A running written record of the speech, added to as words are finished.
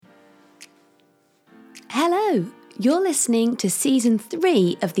You're listening to Season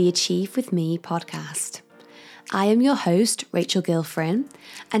 3 of the Achieve With Me podcast. I am your host, Rachel Gilfrin,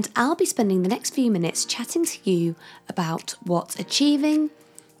 and I'll be spending the next few minutes chatting to you about what achieving,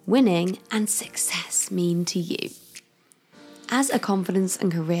 winning, and success mean to you. As a confidence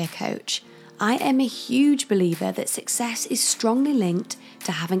and career coach, I am a huge believer that success is strongly linked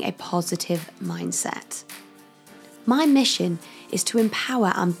to having a positive mindset. My mission is to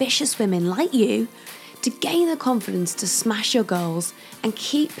empower ambitious women like you to gain the confidence to smash your goals and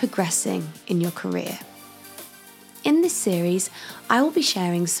keep progressing in your career. In this series, I will be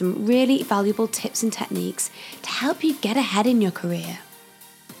sharing some really valuable tips and techniques to help you get ahead in your career.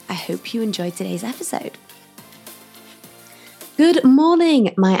 I hope you enjoyed today's episode. Good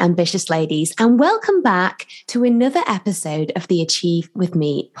morning, my ambitious ladies, and welcome back to another episode of the Achieve With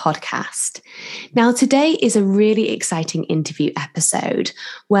Me podcast. Now, today is a really exciting interview episode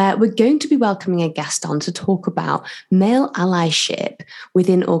where we're going to be welcoming a guest on to talk about male allyship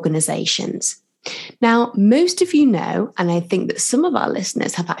within organizations. Now, most of you know, and I think that some of our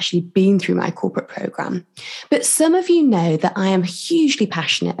listeners have actually been through my corporate program, but some of you know that I am hugely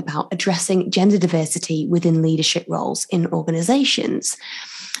passionate about addressing gender diversity within leadership roles in organizations.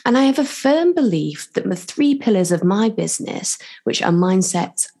 And I have a firm belief that the 3 pillars of my business, which are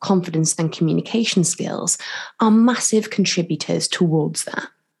mindset, confidence, and communication skills, are massive contributors towards that.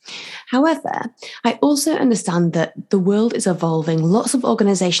 However, I also understand that the world is evolving. Lots of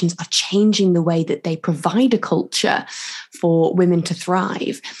organizations are changing the way that they provide a culture for women to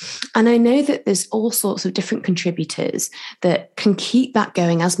thrive. And I know that there's all sorts of different contributors that can keep that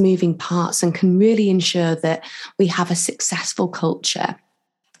going as moving parts and can really ensure that we have a successful culture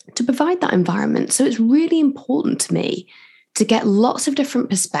to provide that environment. So it's really important to me to get lots of different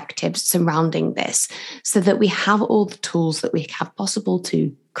perspectives surrounding this so that we have all the tools that we have possible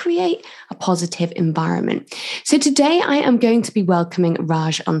to create a positive environment. So today I am going to be welcoming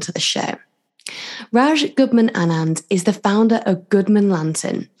Raj onto the show. Raj Goodman Anand is the founder of Goodman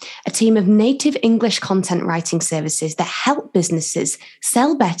Lantern, a team of native English content writing services that help businesses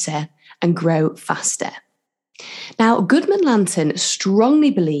sell better and grow faster. Now, Goodman Lantern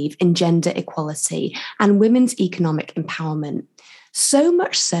strongly believe in gender equality and women's economic empowerment. So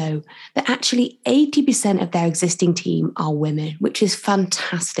much so that actually 80% of their existing team are women, which is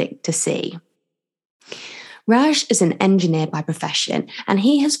fantastic to see. Raj is an engineer by profession, and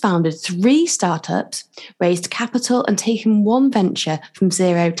he has founded 3 startups, raised capital, and taken 1 venture from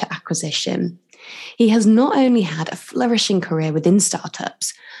zero to acquisition. He has not only had a flourishing career within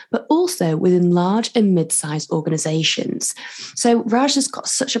startups, but also within large and mid-sized organizations. So Raj has got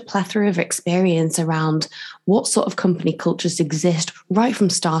such a plethora of experience around what sort of company cultures exist, right from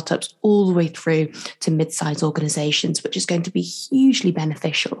startups all the way through to mid-sized organizations, which is going to be hugely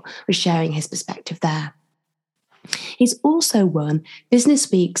beneficial with sharing his perspective there. He's also won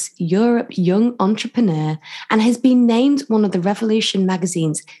Business Week's Europe Young Entrepreneur and has been named one of the Revolution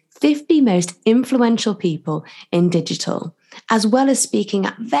magazine's 50 most influential people in digital, as well as speaking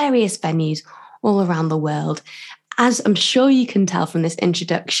at various venues all around the world. As I'm sure you can tell from this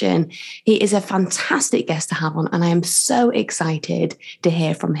introduction, he is a fantastic guest to have on, and I am so excited to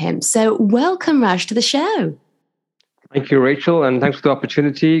hear from him. So welcome, Raj, to the show. Thank you, Rachel, and thanks for the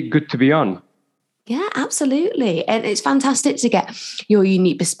opportunity. Good to be on. Yeah, absolutely. And it's fantastic to get your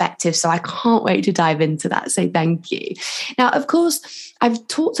unique perspective. So I can't wait to dive into that. So thank you. Now, of course, I've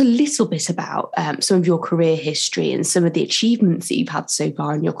talked a little bit about some of your career history and some of the achievements that you've had so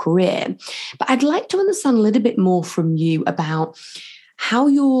far in your career. But I'd like to understand a little bit more from you about how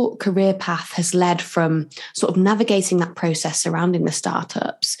your career path has led from sort of navigating that process surrounding the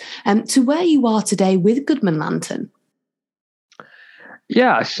startups to where you are today with Goodman Lantern.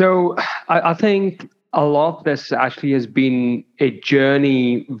 Yeah, so I think a lot of this actually has been a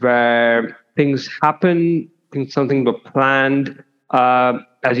journey where things happen, something were planned.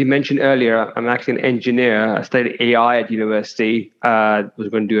 As you mentioned earlier, I'm actually an engineer. I studied AI at university. Was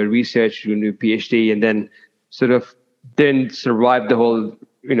going to do a research, going to do a PhD, and then sort of didn't survive the whole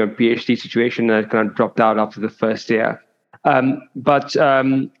PhD situation. I kind of dropped out after the first year. But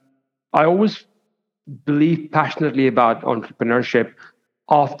I always believed passionately about entrepreneurship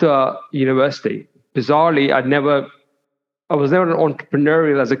after university. Bizarrely, I was never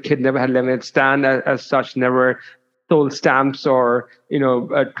entrepreneurial as a kid, never had a lemonade stand as such, never sold stamps or,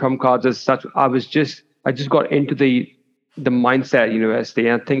 trump cards as such. I just got into the mindset at university.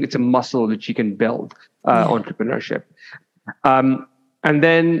 And I think it's a muscle that you can build, entrepreneurship. And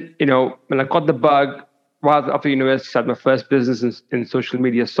then, when I got the bug, right after university, I started my first business in social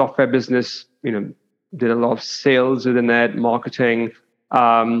media software business, did a lot of sales within that, marketing.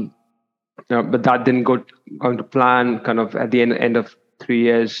 But that didn't go going to plan. Kind of at the end of 3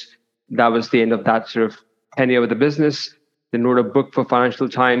 years, that was the end of that sort of tenure with the business. Then wrote a book for Financial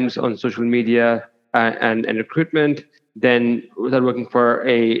Times on social media and recruitment. Then started working for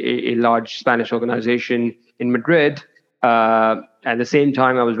a large Spanish organization in Madrid. At the same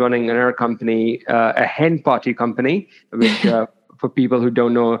time, I was running another company, a hen party company, which for people who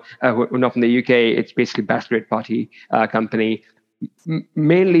don't know, who are not from the UK, it's basically bachelorette party company.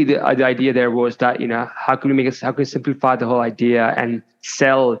 Mainly the idea there was that, how can we simplify the whole idea and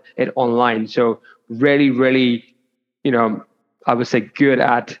sell it online? So really, I would say good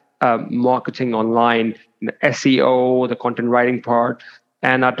at marketing online, SEO, the content writing part.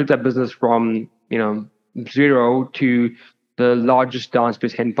 And I took that business from, zero to the largest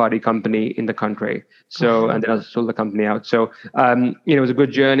dance-based hen party company in the country. So, and then I sold the company out. So, it was a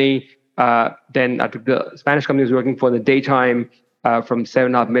good journey. Then I took the Spanish company I was working for in the daytime from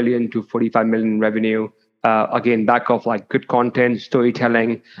 7.5 million to 45 million revenue. Again, back of like good content,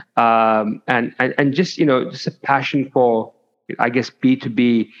 storytelling, and just a passion for, I guess,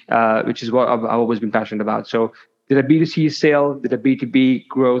 B2B, which is what I've always been passionate about. So did a B2C sale, did a B2B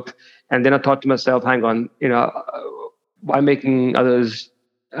growth, and then I thought to myself, hang on, why making others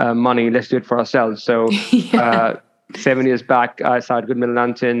money? Let's do it for ourselves. So 7 years back, I started Goodman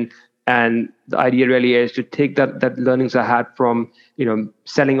Lantern, and the idea really is to take that learnings I had from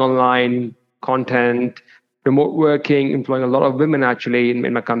selling online content, remote working, employing a lot of women actually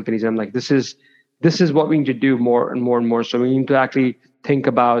in my companies. And I'm like, this is what we need to do more and more and more. So we need to actually think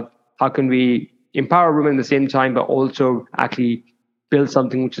about how can we empower women at the same time, but also actually build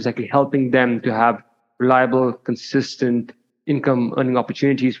something which is actually helping them to have reliable, consistent income earning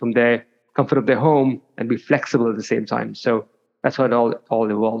opportunities from their comfort of their home and be flexible at the same time. So that's how it all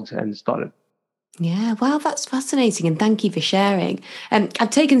evolved and started. Yeah, wow, that's fascinating. And thank you for sharing. I've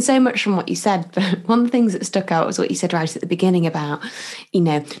taken so much from what you said, but one of the things that stuck out was what you said right at the beginning about,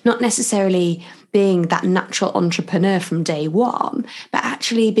 not necessarily being that natural entrepreneur from day one, but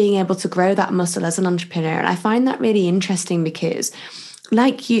actually being able to grow that muscle as an entrepreneur. And I find that really interesting because,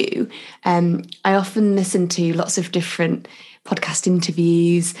 like you, I often listen to lots of different podcast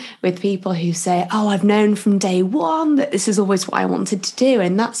interviews with people who say, oh, I've known from day one that this is always what I wanted to do.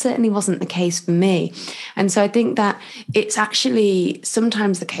 And that certainly wasn't the case for me. And so I think that it's actually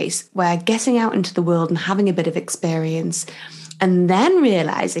sometimes the case where getting out into the world and having a bit of experience and then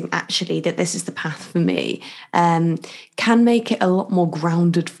realizing actually that this is the path for me can make it a lot more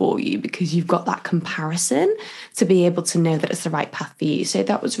grounded for you because you've got that comparison to be able to know that it's the right path for you. So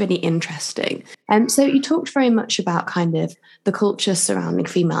that was really interesting. So you talked very much about kind of the culture surrounding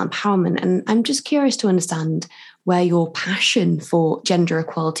female empowerment. And I'm just curious to understand where your passion for gender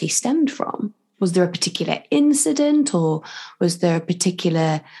equality stemmed from. Was there a particular incident or was there a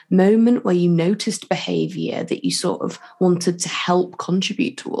particular moment where you noticed behavior that you sort of wanted to help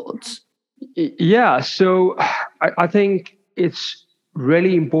contribute towards? Yeah, so I think it's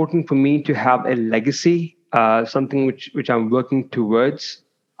really important for me to have a legacy, something which I'm working towards.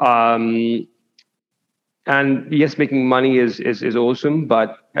 And yes, making money is awesome,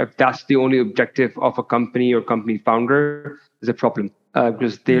 but if that's the only objective of a company or company founder, there's a problem.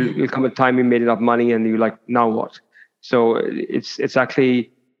 Because there'll come a time you made enough money and you're like, now what? So it's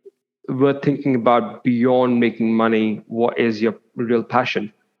actually worth thinking about beyond making money. What is your real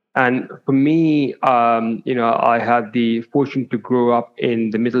passion? And for me, I had the fortune to grow up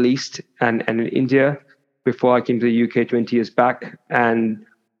in the Middle East and in India before I came to the UK 20 years back. And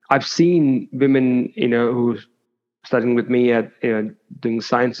I've seen women, who studying with me at doing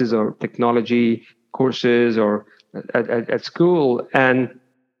sciences or technology courses or at school, and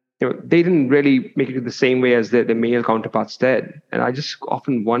they didn't really make it the same way as the male counterparts did. And I just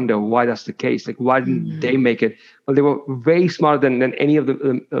often wonder why that's the case. Like, why didn't they make it? Well, they were way smarter than any of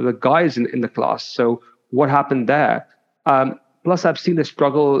the guys in the class. So what happened there? Plus, I've seen the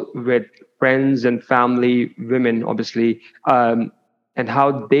struggle with friends and family, women, obviously, and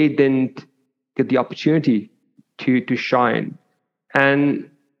how they didn't get the opportunity to shine. And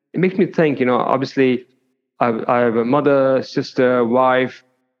it makes me think, obviously, I have a mother, sister, wife,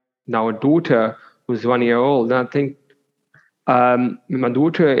 now a daughter who's 1 year old. And I think my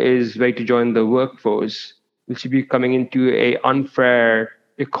daughter is ready to join the workforce. Will she be coming into a unfair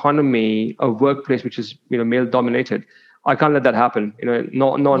economy, a workplace which is male dominated? I can't let that happen.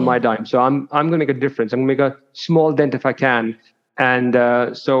 Not on my dime. So I'm going to make a difference. I'm going to make a small dent if I can. And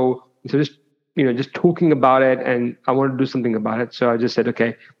so just talking about it, and I want to do something about it. So I just said,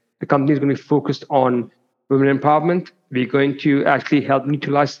 okay, the company is going to be focused on women empowerment. We're going to actually help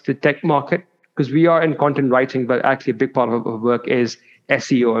utilize the tech market because we are in content writing, but actually a big part of our work is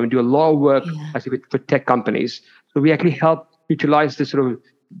SEO, and we do a lot of work Yeah. actually for tech companies. So we actually help utilize this sort of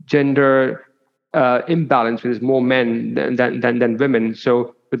gender imbalance where there's more men than women.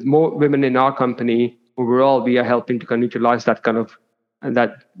 So with more women in our company, overall, we are helping to kind of utilize that kind of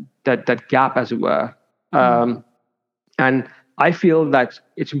that gap, as it were. And I feel that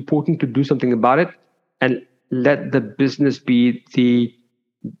it's important to do something about it and let the business be the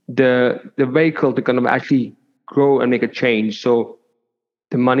vehicle to kind of actually grow and make a change. So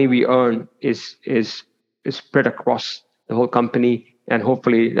the money we earn is spread across the whole company, and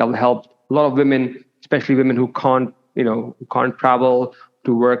hopefully that'll help a lot of women, especially women who can't travel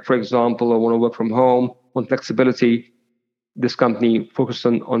to work, for example, or want to work from home, want flexibility. This company focuses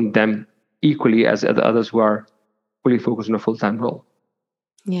on them equally as the others who are fully focused on a full-time role.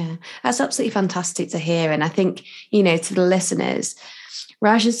 Yeah, that's absolutely fantastic to hear. And I think, to the listeners,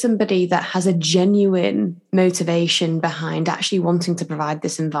 Raj is somebody that has a genuine motivation behind actually wanting to provide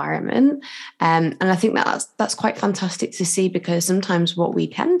this environment. And I think that's quite fantastic to see, because sometimes what we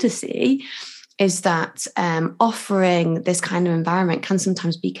tend to see is that offering this kind of environment can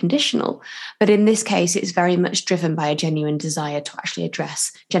sometimes be conditional. But in this case, it's very much driven by a genuine desire to actually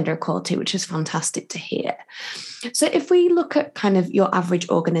address gender equality, which is fantastic to hear. So if we look at kind of your average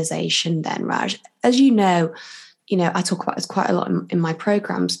organization then, Raj, as you know, I talk about this quite a lot in my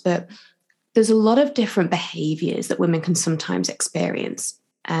programs, but there's a lot of different behaviors that women can sometimes experience.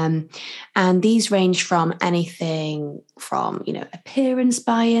 And these range from anything from, appearance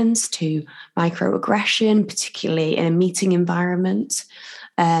bias to microaggression, particularly in a meeting environment.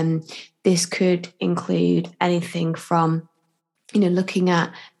 This could include anything from, looking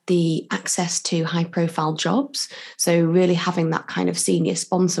at the access to high profile jobs. So really having that kind of senior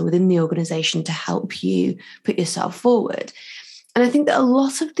sponsor within the organization to help you put yourself forward. And I think that a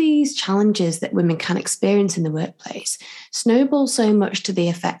lot of these challenges that women can experience in the workplace snowball so much to the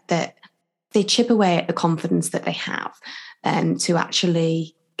effect that they chip away at the confidence that they have to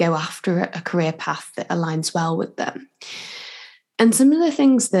actually go after a career path that aligns well with them. And some of the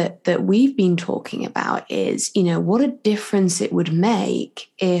things that we've been talking about is, what a difference it would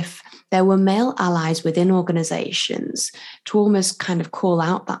make if there were male allies within organizations to almost kind of call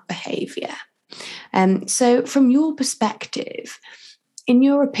out that behavior. So from your perspective, in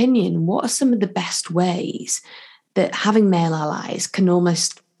your opinion, what are some of the best ways that having male allies can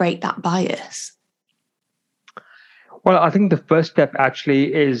almost break that bias? Well, I think the first step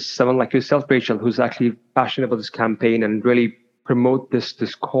actually is someone like yourself, Rachel, who's actually passionate about this campaign and really promote this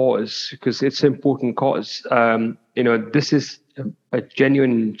cause, because it's an important cause. This is a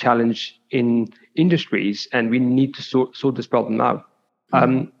genuine challenge in industries, and we need to sort this problem out.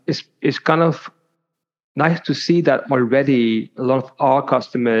 It's kind of nice to see that already a lot of our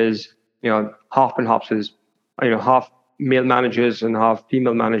customers, half and half, says, half male managers and half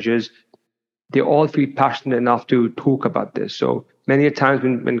female managers, they all feel passionate enough to talk about this. So many a times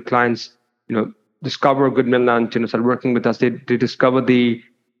when clients, discover a good Midland, start working with us, they discover the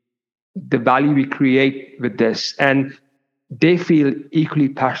value we create with this, and they feel equally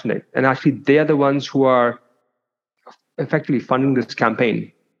passionate. And actually, they are the ones who are effectively funding this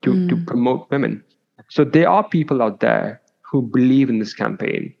campaign to promote women. So there are people out there who believe in this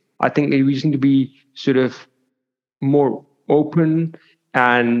campaign. I think we just need to be sort of more open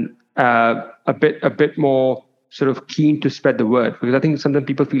and a bit more sort of keen to spread the word, because I think sometimes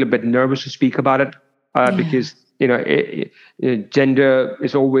people feel a bit nervous to speak about it because gender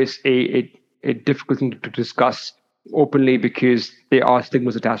is always a difficult thing to discuss openly because there are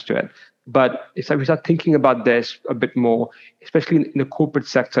stigmas attached to it. But if we start thinking about this a bit more, especially in the corporate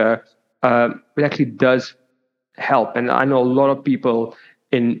sector, it actually does help. And I know a lot of people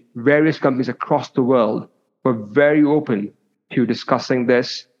in various companies across the world were very open to discussing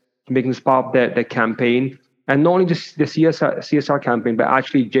this, making this part of their campaign. And not only just the CSR campaign, but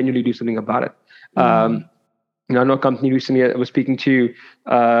actually genuinely do something about it. I know a company recently I was speaking to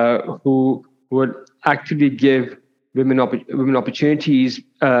who would actively give women opportunities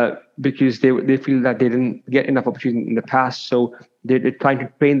because they feel that they didn't get enough opportunity in the past. So they're trying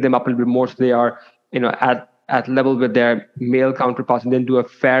to train them up a little bit more so they are at level with their male counterparts, and then do a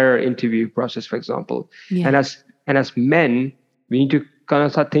fairer interview process, for example. Yeah. And as men, we need to kind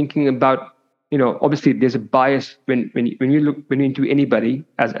of start thinking about, obviously there's a bias when you interview anybody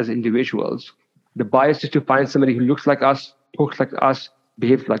as individuals. The bias is to find somebody who looks like us, talks like us,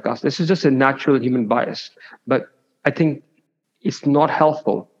 behaves like us. This is just a natural human bias. But I think it's not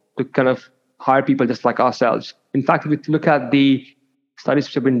helpful to kind of hire people just like ourselves. In fact, if you look at the studies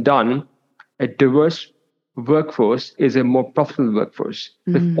which have been done, a diverse workforce is a more profitable workforce.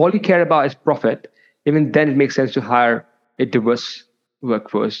 If all you care about is profit, even then it makes sense to hire a diverse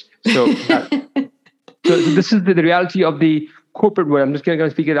workforce. So this is the reality of the corporate world. I'm just going to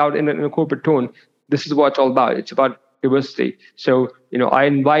speak it out in a corporate tone. This is what it's all about. It's about diversity. So, I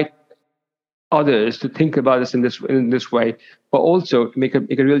invite others to think about this in this way, but also to make a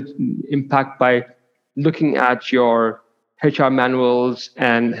real impact by looking at your HR manuals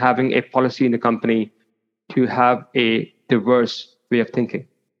and having a policy in the company to have a diverse way of thinking.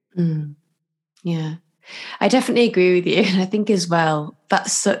 Yeah, I definitely agree with you. And I think as well,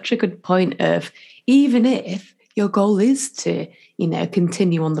 that's such a good point of, even if your goal is to,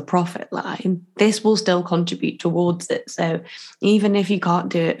 continue on the profit line, this will still contribute towards it. So even if you can't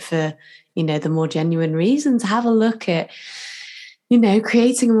do it for, the more genuine reasons, have a look at,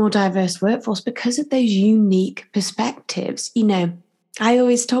 creating a more diverse workforce because of those unique perspectives. I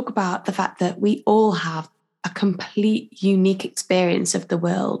always talk about the fact that we all have a complete unique experience of the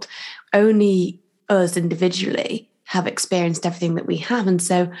world. Only us individually have experienced everything that we have. And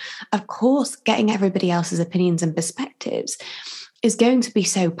so, of course, getting everybody else's opinions and perspectives is going to be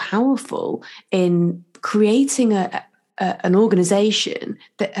so powerful in creating an organization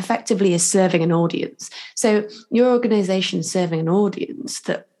that effectively is serving an audience. So your organization is serving an audience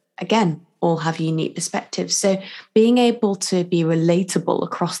that, again, all have unique perspectives. So being able to be relatable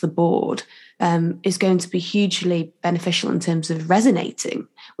across the board is going to be hugely beneficial in terms of resonating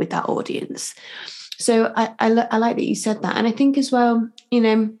with that audience. So I like that you said that. And I think as well,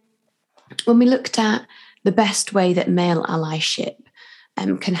 when we looked at the best way that male allyship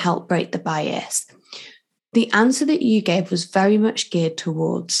can help break the bias, the answer that you gave was very much geared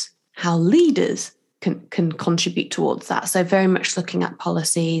towards how leaders can contribute towards that. So very much looking at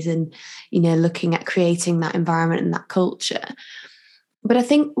policies and, looking at creating that environment and that culture. But I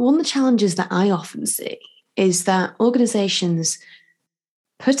think one of the challenges that I often see is that organizations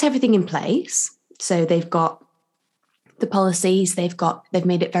put everything in place. So they've got the policies, they've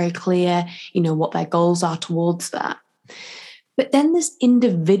made it very clear, what their goals are towards that. But then there's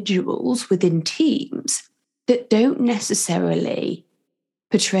individuals within teams that don't necessarily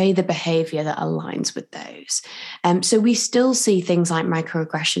portray the behavior that aligns with those. So we still see things like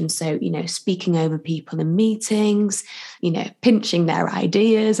microaggressions. So, speaking over people in meetings, pinching their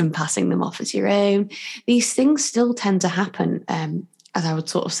ideas and passing them off as your own. These things still tend to happen, as I would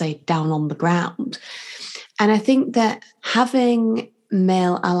sort of say, down on the ground. And I think that having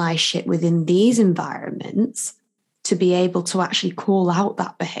male allyship within these environments to be able to actually call out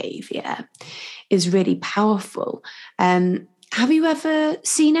that behavior is really powerful. Have you ever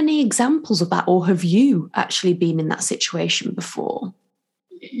seen any examples of that, or have you actually been in that situation before?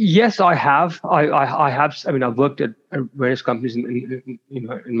 Yes, I have. I have. I mean, I've worked at various companies in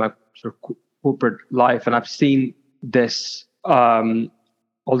my sort of corporate life, and I've seen this.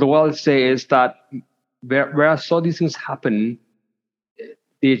 Although I'll say is that where I saw these things happen,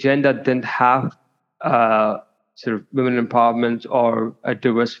 the agenda didn't have sort of women empowerment or a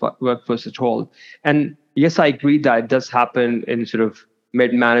diverse workforce at all. And yes, I agree that it does happen in sort of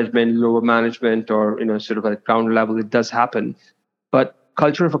mid-management, lower management, or sort of at ground level. It does happen, but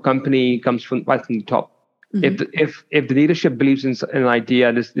culture of a company comes right from the top. Mm-hmm. If the leadership believes in an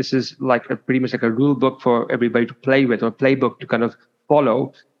idea, this is like pretty much like a rule book for everybody to play with, or a playbook to kind of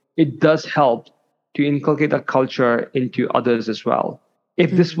follow. It does help to inculcate that culture into others as well.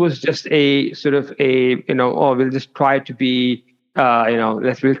 If this was just a sort of we'll just try to be,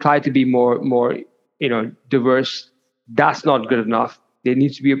 we'll try to be more diverse, that's not good enough. There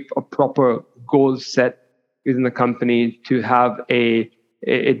needs to be a proper goal set within the company to have a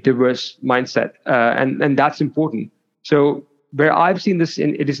diverse mindset, and that's important. So where I've seen this,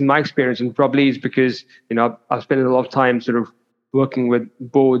 it is in my experience, and probably is because I've spent a lot of time sort of working with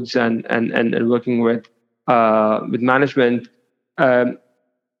boards and working with management.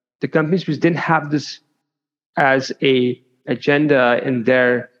 The companies which didn't have this as a agenda in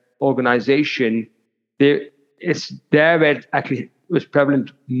their organization, it's there where it actually was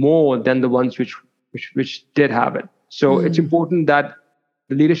prevalent more than the ones which did have it. So it's important that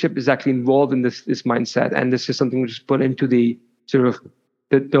the leadership is actually involved in this mindset, and this is something which is put into the sort of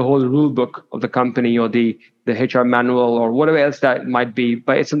the whole rule book of the company, or the HR manual, or whatever else that might be.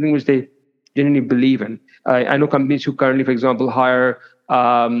 But it's something which they genuinely believe in. I know companies who currently, for example, hire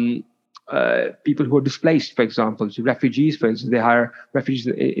people who are displaced, for example, so refugees, for instance. They hire refugees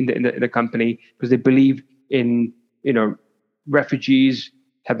in the company because they believe in refugees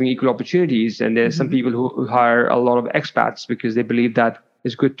having equal opportunities. And there's some people who hire a lot of expats because they believe that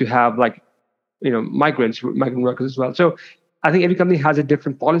it's good to have migrant workers as well. So I think every company has a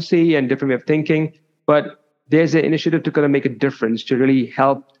different policy and different way of thinking, but there's an initiative to kind of make a difference, to really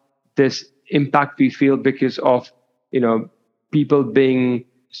help this impact we feel because of people being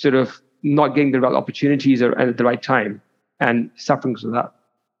sort of not getting the right opportunities at the right time and suffering from that.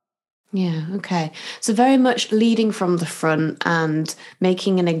 Yeah, okay. So very much leading from the front and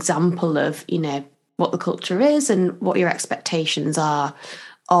making an example of, what the culture is and what your expectations are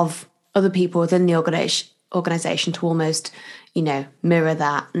of other people within the organization to almost, mirror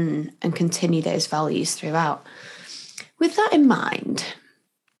that and continue those values throughout. With that in mind,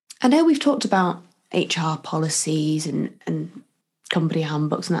 I know we've talked about HR policies and company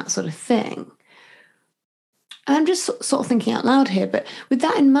handbooks and that sort of thing. And I'm just sort of thinking out loud here, but with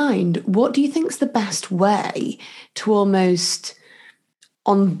that in mind, what do you think is the best way to almost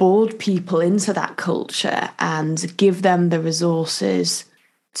onboard people into that culture and give them the resources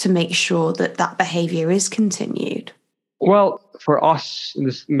to make sure that that behavior is continued? Well, for us,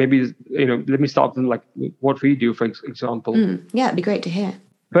 maybe, let me start with like what we do, for example. Yeah, it'd be great to hear.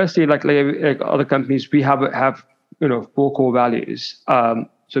 Firstly, like other companies, we have 4 core values.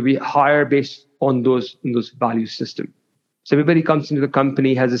 So we hire based on those value system. So everybody comes into the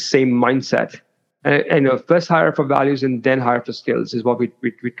company has the same mindset. And first hire for values and then hire for skills is what we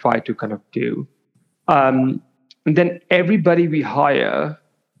try to kind of do. And then everybody we hire,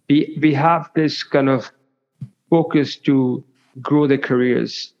 we have this kind of focus to grow their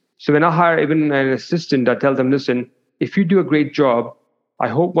careers. So when I hire even an assistant, I tell them, listen, if you do a great job, I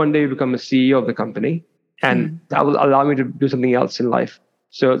hope one day you become a CEO of the company, and that will allow me to do something else in life.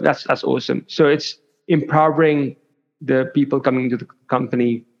 So that's awesome. So it's empowering the people coming into the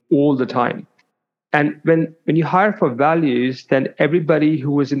company all the time. And when you hire for values, then everybody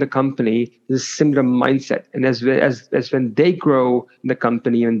who is in the company has a similar mindset. And as when they grow in the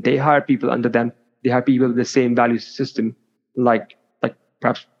company and they hire people under them, they hire people with the same value system, like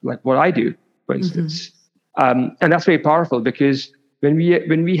perhaps like what I do, for instance. And that's very powerful because when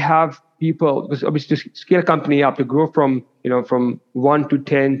we have people, because obviously to scale a company up, to grow from 1 to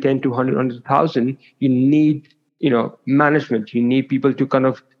 10 to 100, 100,000, you need management. You need people to kind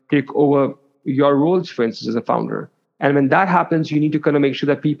of take over your roles, for instance, as a founder. And when that happens, you need to kind of make sure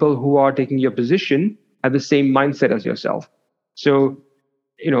that people who are taking your position have the same mindset as yourself. So,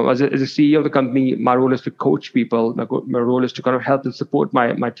 as a CEO of the company, my role is to coach people. My role is to kind of help and support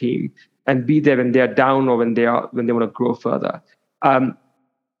my team and be there when they are down or when they want to grow further.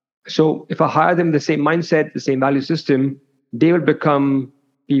 So if I hire them the same mindset, the same value system, they will become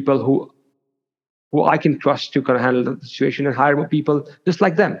people who I can trust to kind of handle the situation and hire more people just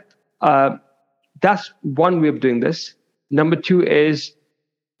like them. That's one way of doing this. Number 2 is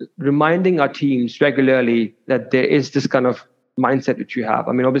reminding our teams regularly that there is this kind of mindset which you have.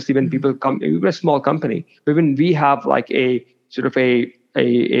 I mean, obviously, when people come, we're a small company, but when we have like a sort of a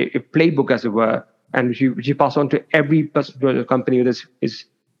playbook, as it were, and which you pass on to every person in the company, whether is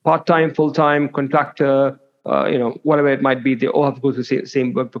part-time, full-time, contractor, whatever it might be, they all have to go through the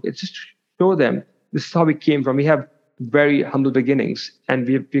same workbook. It's just to show them this is how we came from. We have very humble beginnings, and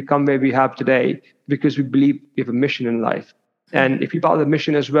we've become where we have today because we believe we have a mission in life. And if you follow the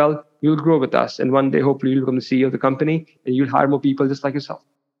mission as well, you'll grow with us. And one day, hopefully, you'll become the CEO of the company and you'll hire more people just like yourself.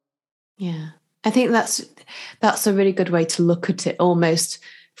 Yeah, I think that's a really good way to look at it. Almost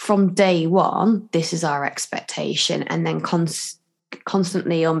from day one, this is our expectation, and then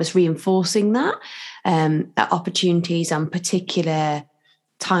constantly almost reinforcing that at opportunities and particular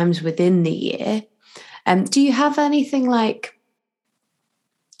times within the year. Do you have anything like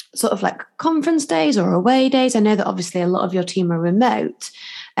sort of like conference days or away days? I know that obviously a lot of your team are remote,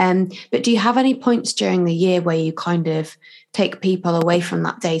 but do you have any points during the year where you kind of take people away from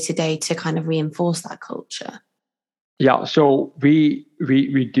that day to day to kind of reinforce that culture? Yeah, so we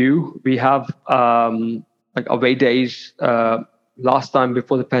do. We have like away days. Last time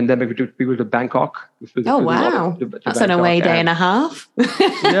before the pandemic, we took people to Bangkok. Oh, wow. That's an away day and a half.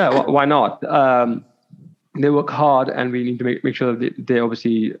 Yeah, why not? They work hard, and we need to make sure that they're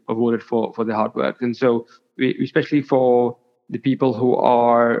obviously awarded for their hard work. And so we, especially for the people who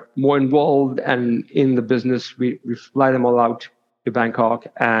are more involved and in the business, we fly them all out to Bangkok,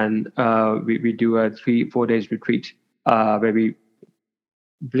 and we do a 3-4 days retreat where we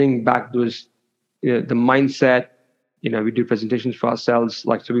bring back those, the mindset. We do presentations for ourselves,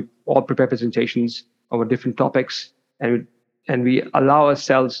 so we all prepare presentations over different topics, and we allow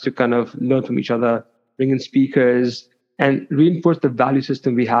ourselves to kind of learn from each other, bring in speakers, and reinforce the value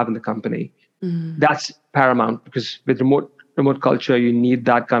system we have in the company. That's paramount, because with remote culture, you need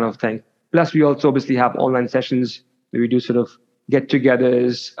that kind of thing. Plus, we also obviously have online sessions where we do sort of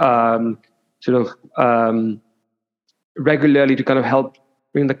get-togethers, regularly to kind of help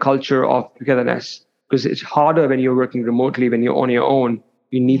bring the culture of togetherness. Because it's harder when you're working remotely, when you're on your own.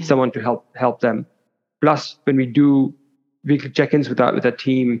 You need someone to help them. Plus, when we do weekly check-ins with our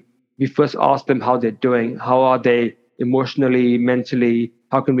team, we first ask them how they're doing, how are they emotionally, mentally,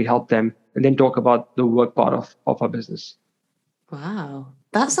 how can we help them, and then talk about the work part of our business. Wow,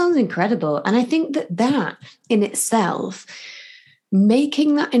 that sounds incredible. And I think that in itself,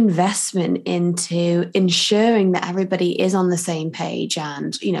 making that investment into ensuring that everybody is on the same page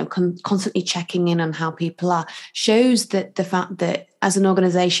and, constantly checking in on how people are, shows that the fact that as an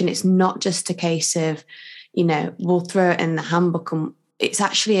organization, it's not just a case of, we'll throw it in the handbook, and it's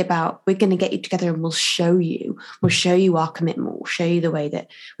actually about, we're going to get you together and we'll show you our commitment, we'll show you the way that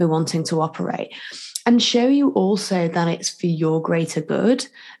we're wanting to operate, and show you also that it's for your greater good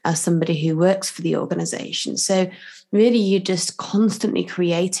as somebody who works for the organization. So really, you're just constantly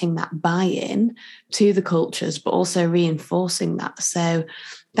creating that buy-in to the cultures, but also reinforcing that. So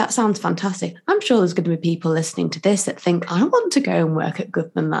that sounds fantastic. I'm sure there's going to be people listening to this that think, I want to go and work at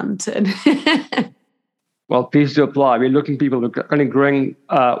Goodman Lantern. Well, please do apply. We're looking people. We're kind of growing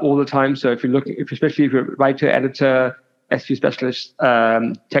all the time. So especially if you're a writer, editor, SEO specialist,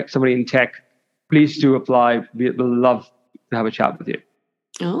 somebody in tech, please do apply. We'll love to have a chat with you.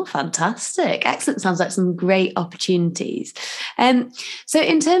 Oh, fantastic. Excellent. Sounds like some great opportunities. So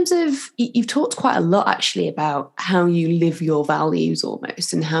in terms of, you've talked quite a lot actually about how you live your values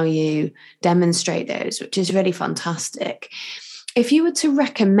almost and how you demonstrate those, which is really fantastic. If you were to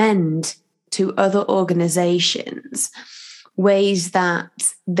recommend to other organizations ways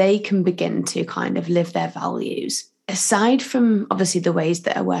that they can begin to kind of live their values, aside from obviously the ways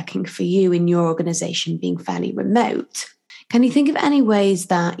that are working for you in your organization being fairly remote, can you think of any ways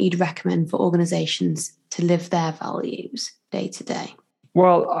that you'd recommend for organizations to live their values day to day?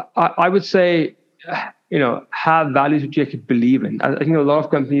 Well, I would say, have values which you actually believe in. I think a lot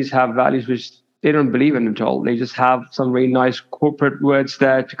of companies have values which they don't believe in at all. They just have some very nice corporate words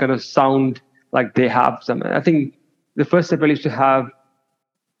there to kind of sound like they have some. I think the first step really is to have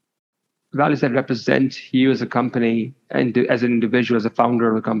values that represent you as a company and as an individual, as a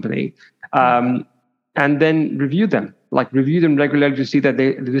founder of a company, and then review them regularly to see that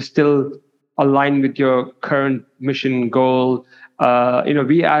they still align with your current mission goal.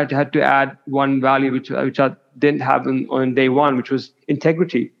 We had to add one value which I didn't have on day one, which was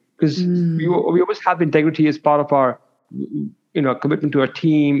integrity, because we always have integrity as part of our commitment to our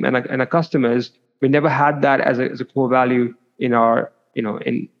team and our customers. We never had that as a core value in our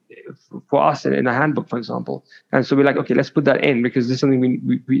for us in a handbook, for example. And so we're like, okay, let's put that in because this is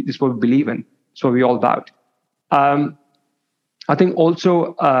something this is what we believe in. It's what we're all about. I think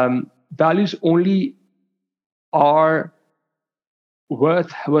also values only are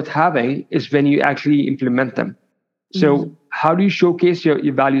worth having is when you actually implement them. So how do you showcase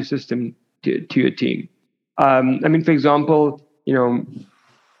your value system to your team? For example,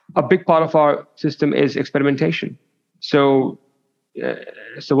 a big part of our system is experimentation. So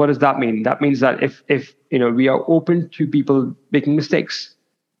what does that mean? That means that if we are open to people making mistakes,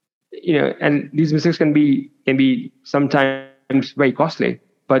 and these mistakes can be sometimes very costly.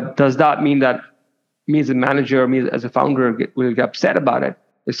 But does that mean that me as a manager, me as a founder will get upset about it?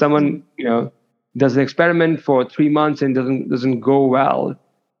 If someone does an experiment for 3 months and doesn't go well,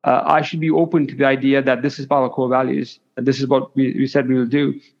 I should be open to the idea that this is part of our core values, and this is what we said we will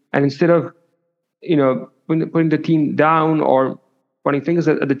do. And instead of putting the team down or pointing fingers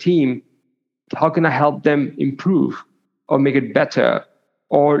at the team, how can I help them improve or make it better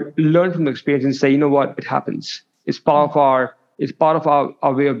or learn from the experience and say, you know what, it happens. It's part of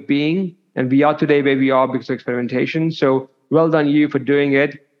our way of being, and we are today where we are because of experimentation. So well done you for doing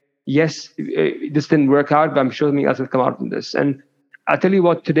it. Yes, this didn't work out, but I'm sure something else will come out from this. And I'll tell you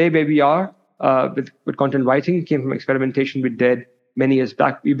what, today where we are with content writing came from experimentation we did many years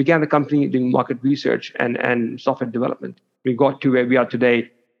back. We began the company doing market research and software development. We got to where we are today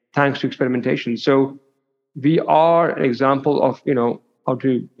thanks to experimentation. So we are an example of how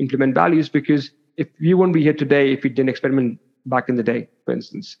to implement values, because if we wouldn't be here today if we didn't experiment back in the day, for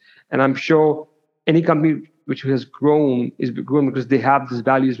instance. And I'm sure any company which has grown is grown because they have these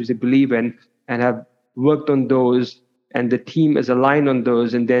values which they believe in and have worked on those, and the team is aligned on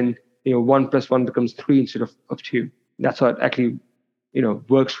those, and then 1 + 1 becomes 3 instead of 2. That's what actually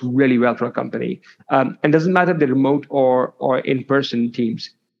works really well for a company. And doesn't matter if they're remote or in-person teams,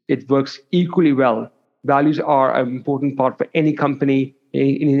 it works equally well. Values are an important part for any company,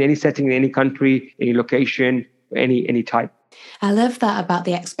 in any setting, in any country, any location, any type. I love that about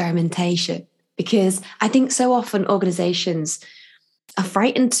the experimentation, because I think so often organizations are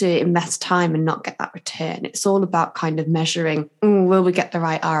frightened to invest time and not get that return. It's all about kind of measuring, will we get the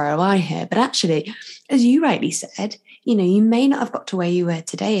right ROI here? But actually, as you rightly said, you may not have got to where you were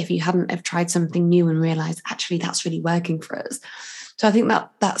today if you hadn't have tried something new and realized actually that's really working for us. So I think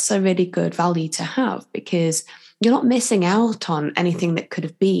that that's a really good value to have, because you're not missing out on anything that could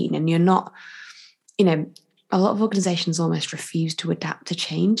have been, and you're not, a lot of organizations almost refuse to adapt to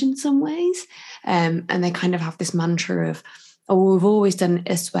change in some ways. And they kind of have this mantra of, oh, we've always done it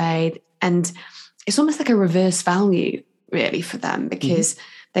this way. And it's almost like a reverse value, really, for them, because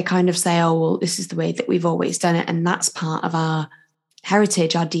they kind of say, oh, well, this is the way that we've always done it. And that's part of our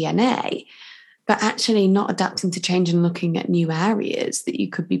heritage, our DNA. But actually not adapting to change and looking at new areas that you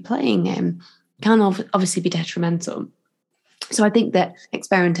could be playing in can obviously be detrimental. So I think that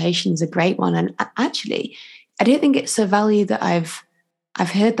experimentation is a great one. And actually, I don't think it's a value that I've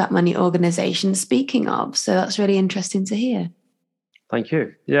heard that many organizations speaking of. So that's really interesting to hear. Thank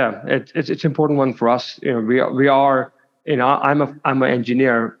you. Yeah, it's an important one for us. We are. I'm an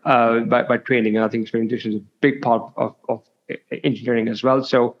engineer by training, and I think experimentation is a big part of engineering as well.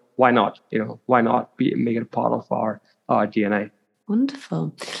 So why not? Why not make it a part of our DNA?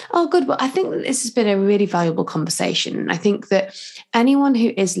 Wonderful. Oh, good. Well, I think that this has been a really valuable conversation. I think that anyone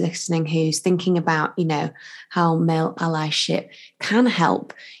who is listening, who's thinking about, how male allyship can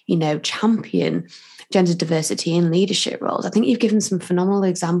help, champion gender diversity in leadership roles, I think you've given some phenomenal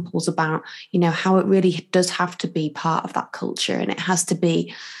examples about, how it really does have to be part of that culture, and it has to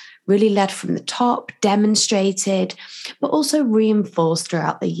be really led from the top, demonstrated, but also reinforced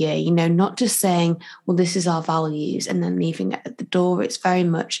throughout the year, not just saying, well, this is our values and then leaving it at the door. It's very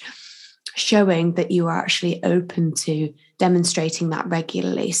much showing that you are actually open to demonstrating that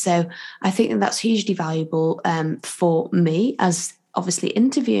regularly. So I think that that's hugely valuable for me as obviously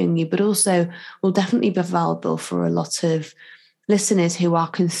interviewing you, but also will definitely be valuable for a lot of listeners who are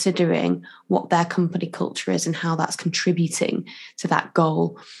considering what their company culture is and how that's contributing to that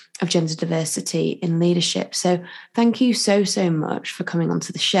goal of gender diversity in leadership. So thank you so much for coming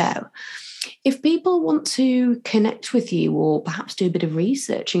onto the show. If people want to connect with you or perhaps do a bit of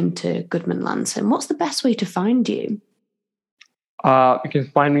research into Goodman Lantern, what's the best way to find you? You can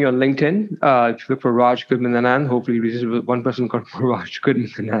find me on LinkedIn. If you look for Raj Goodman Anand, hopefully this is one person called Raj Goodman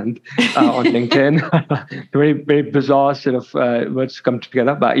Anand on LinkedIn. Very, very bizarre sort of words come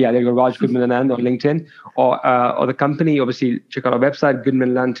together. But yeah, there you go, Raj Goodman Anand on LinkedIn. Or the company, obviously, check out our website,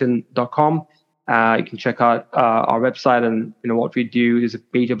 goodmanlantern.com. You can check out our website, and what we do is a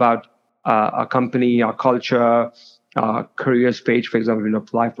page about our company, our culture, our careers page, for example, you can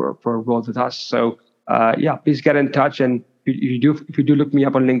apply for a role with us. So please get in touch. And if you do look me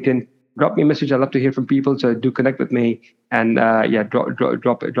up on LinkedIn, drop me a message. I'd love to hear from people. So do connect with me, and drop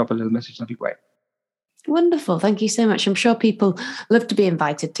a little message. That'd be great. Wonderful. Thank you so much. I'm sure people love to be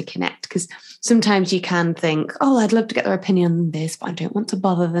invited to connect, because sometimes you can think, oh, I'd love to get their opinion on this, but I don't want to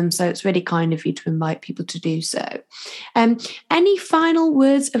bother them. So it's really kind of you to invite people to do so. Any final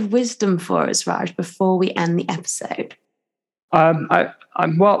words of wisdom for us, Raj, before we end the episode? What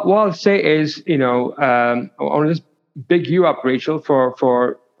I'll say is, I want to just big you up, Rachel,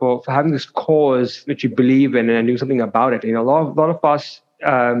 for having this cause which you believe in and doing something about it. A lot of us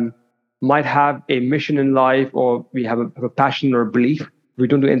might have a mission in life, or we have a passion or a belief. We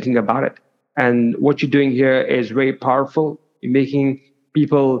don't do anything about it. And what you're doing here is very powerful. You're making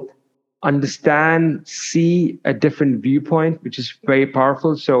people understand, see a different viewpoint, which is very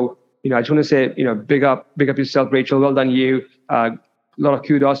powerful. So, I just want to say, big up yourself, Rachel. Well done, you. A lot of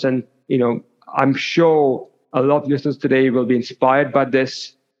kudos. And, I'm sure a lot of listeners today will be inspired by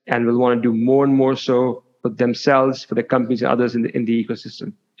this and will want to do more and more so for themselves, for their companies and others in the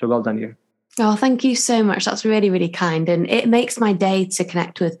ecosystem. So well done you. Oh, thank you so much. That's really, really kind. And it makes my day to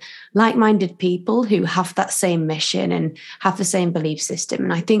connect with like-minded people who have that same mission and have the same belief system.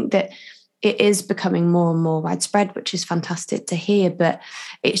 And I think that it is becoming more and more widespread, which is fantastic to hear. But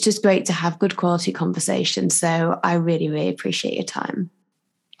it's just great to have good quality conversations. So I really, really appreciate your time.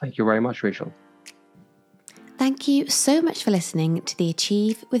 Thank you very much, Rachel. Thank you so much for listening to the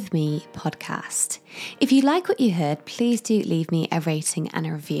Achieve With Me podcast. If you like what you heard, please do leave me a rating and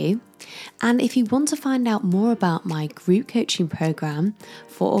a review. And if you want to find out more about my group coaching program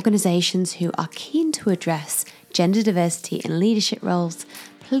for organizations who are keen to address gender diversity in leadership roles,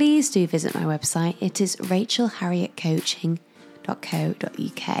 please do visit my website. It is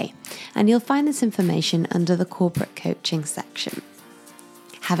rachelharrietcoaching.co.uk, and you'll find this information under the corporate coaching section.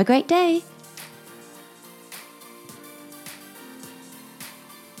 Have a great day.